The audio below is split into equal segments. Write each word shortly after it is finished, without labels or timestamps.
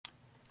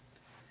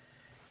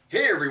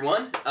Hey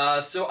everyone!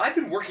 So I've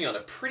been working on a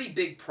pretty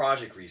big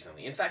project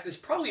recently. In fact, it's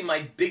probably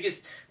my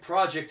biggest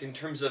project in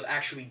terms of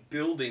actually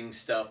building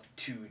stuff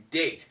to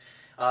date.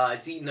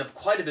 It's eaten up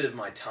quite a bit of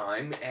my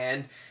time,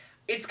 and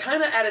it's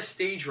kind of at a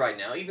stage right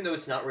now, even though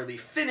it's not really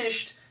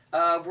finished,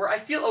 where I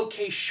feel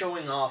okay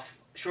showing it off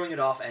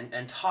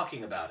and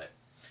talking about it.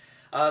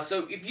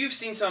 So if you've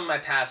seen some of my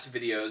past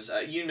videos,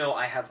 you know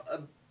I have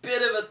a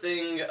bit of a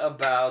thing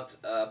about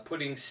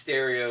putting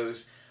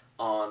stereos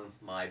on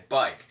my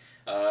bike.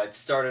 It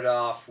started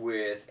off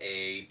with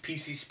a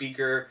PC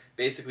speaker,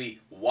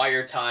 basically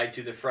wire tied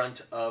to the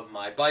front of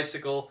my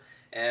bicycle,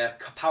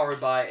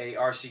 powered by a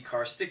RC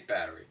car stick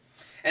battery.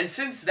 And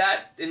since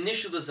that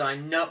initial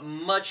design, not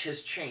much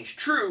has changed.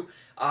 True,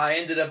 I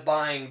ended up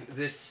buying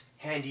this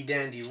handy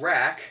dandy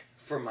rack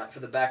for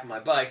the back of my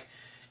bike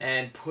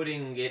and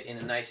putting it in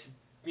a nice,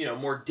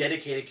 more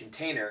dedicated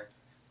container,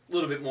 a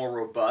little bit more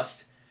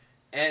robust,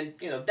 and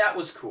that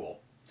was cool.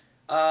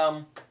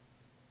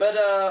 But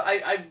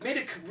I've made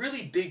a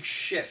really big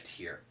shift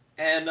here,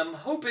 and I'm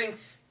hoping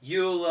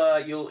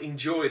you'll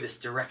enjoy this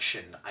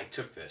direction I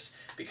took this,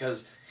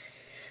 because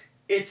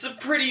it's a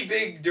pretty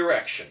big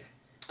direction.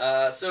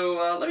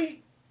 So let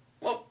me,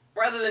 well,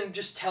 rather than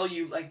just tell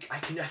you, I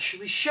can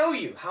actually show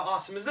you how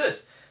awesome is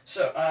this.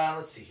 So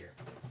let's see here.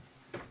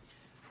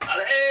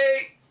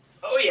 Hey,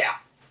 oh yeah,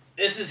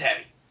 this is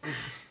heavy.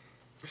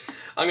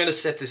 I'm gonna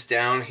set this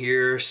down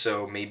here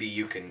so maybe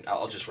you can.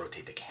 I'll just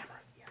rotate the camera.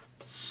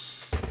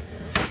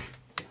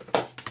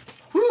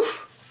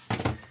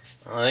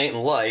 Well, it ain't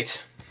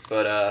light,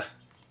 but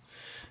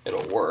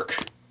it'll work.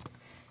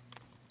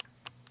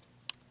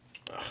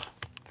 Ugh,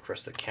 of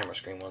course the camera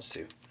screen wants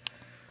to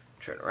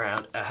turn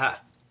around.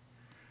 Aha!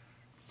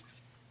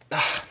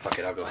 Fuck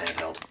it, I'll go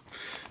handheld.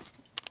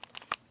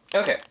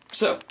 Okay,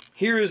 so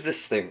here is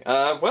this thing.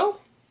 Well,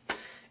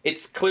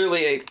 it's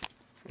clearly a...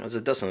 There's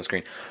a dust on the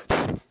screen.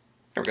 There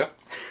we go.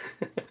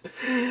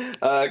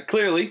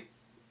 Clearly,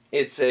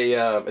 it's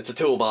a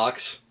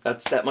toolbox.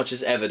 That much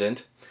is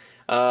evident.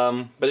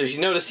 But as you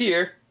notice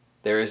here,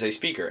 there is a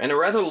speaker, and a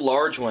rather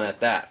large one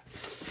at that.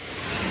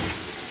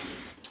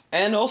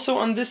 And also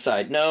on this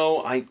side,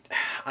 no,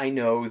 I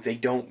know they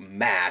don't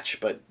match,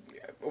 but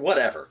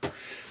whatever.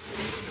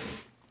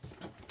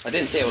 I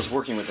didn't say I was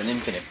working with an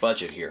infinite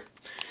budget here.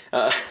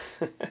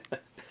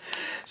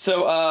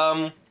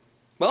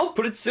 Well,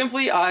 put it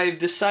simply, I've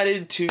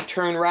decided to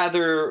turn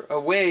rather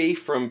away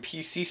from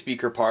PC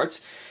speaker parts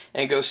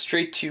and go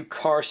straight to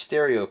car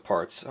stereo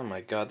parts. Oh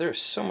my god,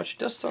 there's so much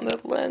dust on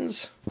that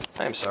lens.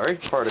 I'm sorry,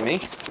 pardon me.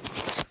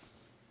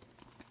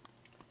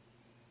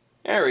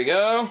 There we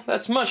go,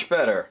 that's much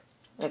better.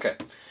 Okay,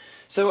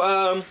 so,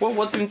 well,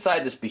 what's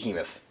inside this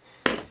behemoth?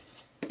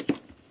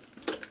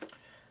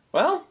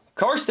 Well,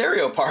 car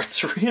stereo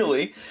parts,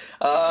 really.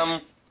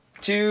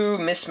 Two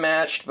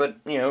mismatched, but,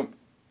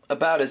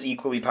 about as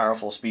equally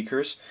powerful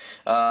speakers.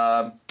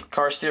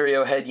 Car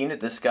stereo head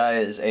unit, this guy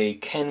is a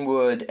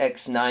Kenwood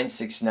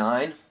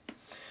X969,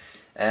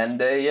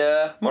 and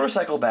a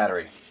motorcycle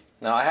battery.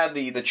 Now I have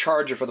the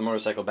charger for the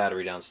motorcycle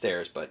battery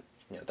downstairs, but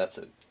that's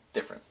a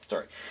different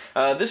story.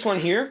 This one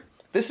here,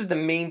 this is the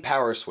main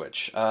power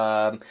switch.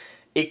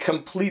 It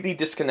completely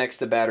disconnects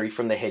the battery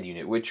from the head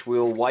unit, which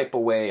will wipe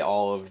away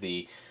all of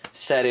the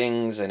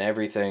settings and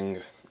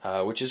everything,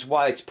 which is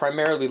why it's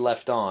primarily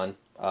left on,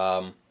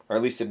 or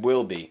at least it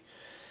will be.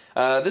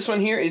 This one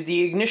here is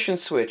the ignition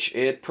switch.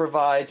 It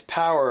provides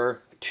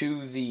power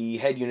to the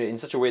head unit in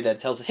such a way that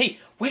it tells it, hey,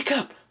 wake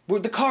up!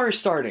 The car is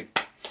starting!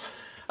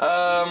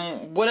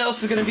 What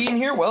else is going to be in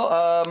here?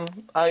 Well,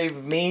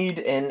 I've made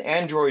an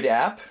Android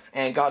app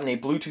and gotten a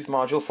Bluetooth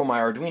module for my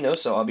Arduino,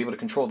 so I'll be able to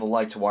control the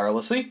lights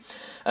wirelessly.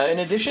 In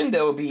addition,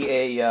 there will be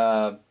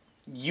a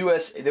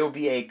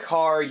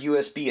car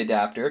USB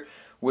adapter,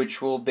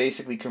 which will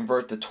basically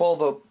convert the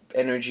 12-volt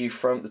energy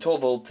from the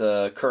 12-volt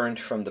current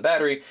from the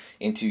battery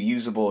into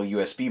usable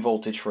USB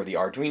voltage for the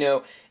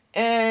Arduino,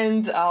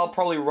 and I'll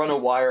probably run a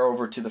wire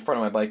over to the front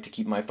of my bike to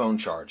keep my phone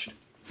charged.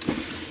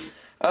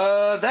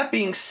 That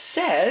being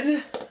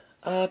said,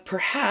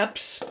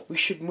 perhaps we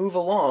should move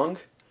along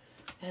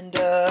and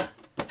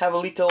have a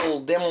little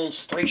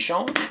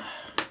demonstration.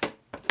 I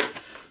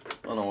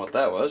don't know what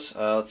that was.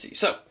 Let's see.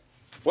 So,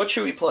 what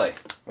should we play?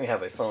 We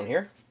have a phone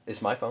here. This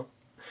is my phone.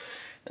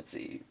 Let's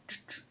see.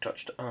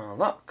 Touch to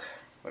unlock.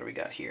 What do we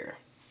got here?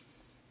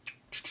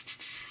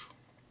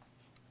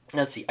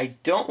 Let's see. I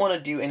don't want to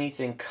do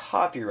anything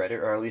copyrighted,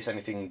 or at least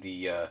anything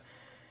the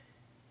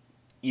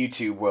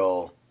YouTube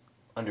will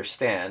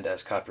understand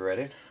as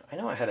copyrighted. I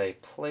know I had a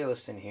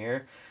playlist in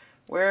here.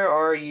 Where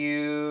are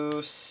you,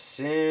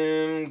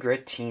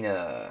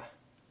 Simgratina?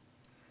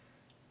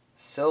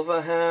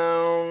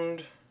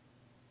 Silverhound.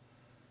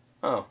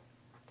 Oh,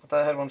 I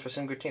thought I had one for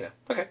Simgratina.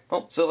 Okay,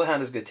 well,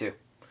 Silverhound is good too.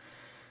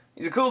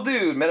 He's a cool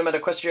dude. Met him at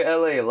Equestria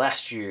LA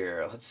last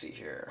year. Let's see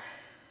here.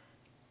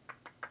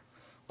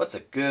 What's a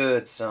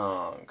good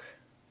song?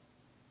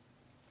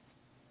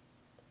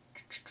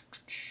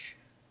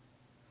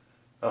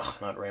 Ugh,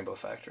 not Rainbow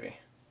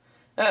Factory.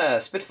 Ah,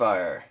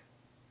 Spitfire.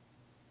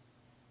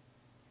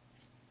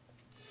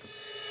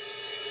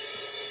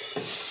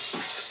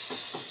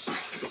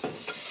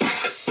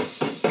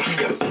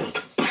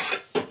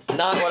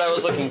 Not what I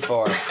was looking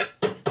for.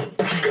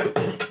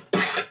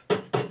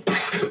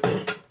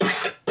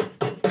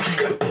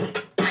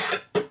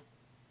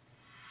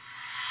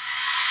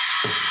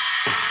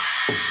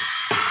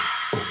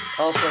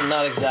 Also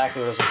not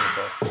exactly what I was looking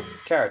for.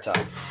 Carrot Top.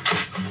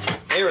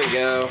 Here we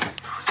go.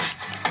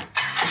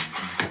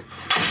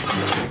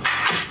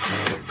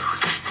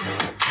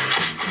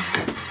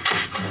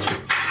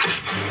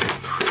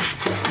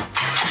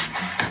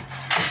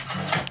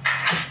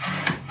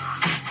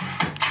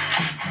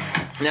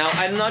 Now,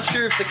 I'm not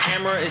sure if the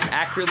camera is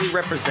accurately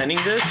representing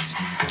this,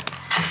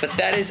 but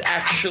that is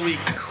actually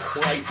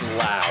quite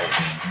loud.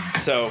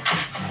 So,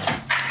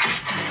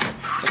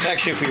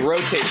 actually, if we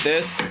rotate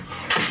this...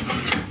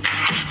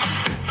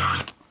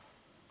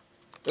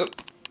 Oop.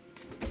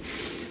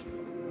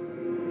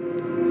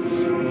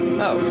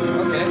 Oh,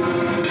 okay.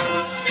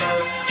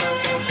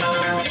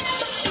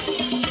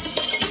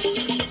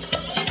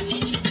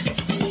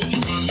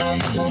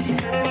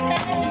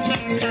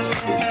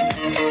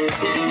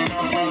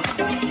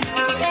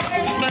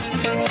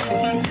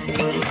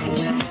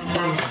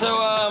 So,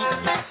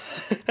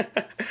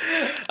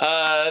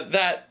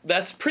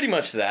 that's pretty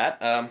much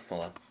that.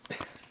 Hold on.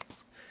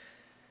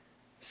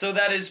 So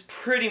that is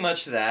pretty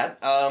much that.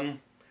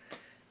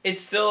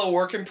 It's still a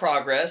work in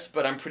progress,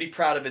 but I'm pretty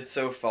proud of it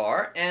so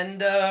far,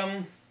 and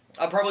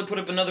I'll probably put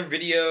up another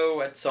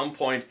video at some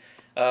point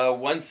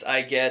once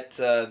I get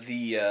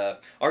the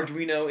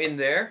Arduino in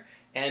there,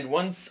 and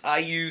once I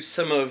use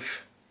some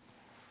of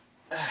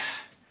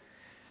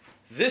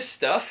this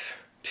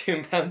stuff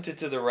to mount it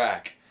to the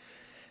rack.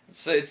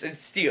 So it's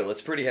steel,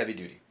 it's pretty heavy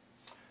duty.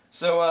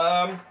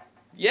 So,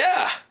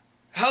 yeah,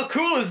 how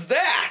cool is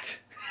that?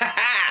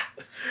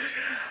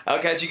 I'll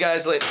catch you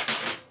guys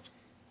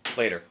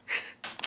later.